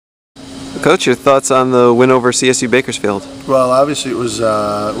Coach, your thoughts on the win over CSU Bakersfield? Well, obviously it was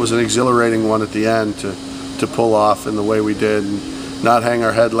an exhilarating one at the end to pull off in the way we did and not hang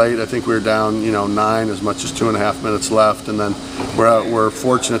our head late. I think we were down 9 as much as 2.5 minutes left, and then we're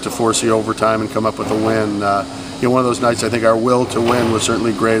fortunate to force the overtime and come up with a win. One of those nights I think our will to win was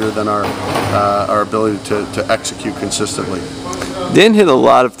certainly greater than our ability to execute consistently. Didn't hit a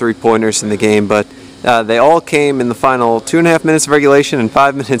lot of three-pointers in the game, but they all came in the final 2.5 minutes of regulation and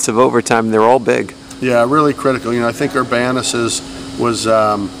 5 minutes of overtime. And they were all big. Yeah, really critical. I think Urbanus's was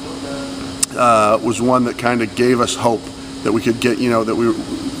one that kind of gave us hope that we could get.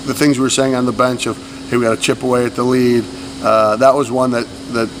 The things we were saying on the bench of, hey, we got to chip away at the lead. That was one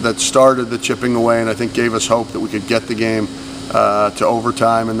that started the chipping away, and I think gave us hope that we could get the game to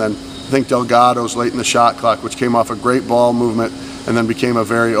overtime. And then I think Delgado's late in the shot clock, which came off a great ball movement and then became a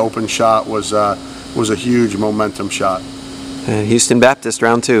very open shot, was a huge momentum shot. And Houston Baptist,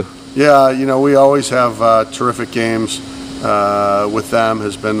 round 2. Yeah, we always have terrific games with them.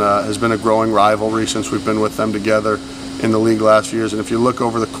 Has been a growing rivalry since we've been with them together in the league last years. And if you look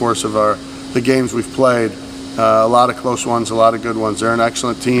over the course of the games we've played, a lot of close ones, a lot of good ones. They're an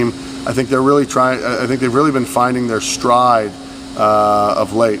excellent team. I think they're really trying. I think they've really been finding their stride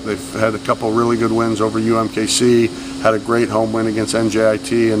of late. They've had a couple really good wins over UMKC. Had a great home win against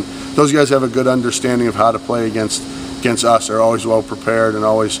NJIT, and those guys have a good understanding of how to play against us. They're always well prepared and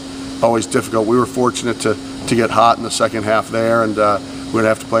always difficult. We were fortunate to get hot in the second half there, and we're going to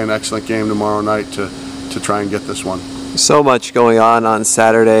have to play an excellent game tomorrow night to try and get this one. So much going on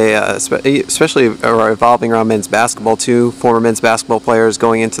Saturday, especially revolving around men's basketball. 2 former men's basketball players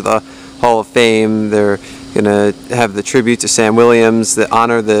going into the Hall of Fame. They're going to have the tribute to Sam Williams, that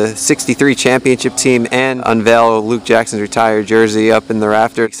honor the '63 championship team, and unveil Luke Jackson's retired jersey up in the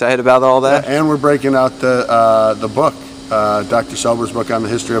rafter. Excited about all that? Yeah, and we're breaking out the book, Dr. Selber's book on the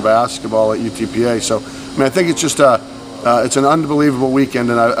history of basketball at UTPA. So, I think it's just it's an unbelievable weekend,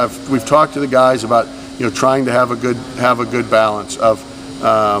 and we've talked to the guys about trying to have a good balance of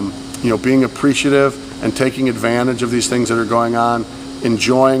being appreciative and taking advantage of these things that are going on,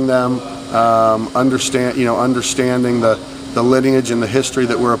 enjoying them. Understanding the lineage and the history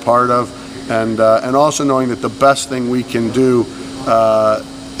that we're a part of, and also knowing that the best thing we can do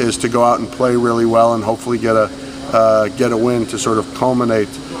is to go out and play really well and hopefully get a win to sort of culminate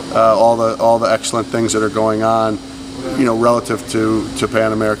all the excellent things that are going on, relative to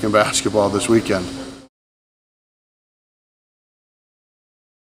Pan American basketball this weekend.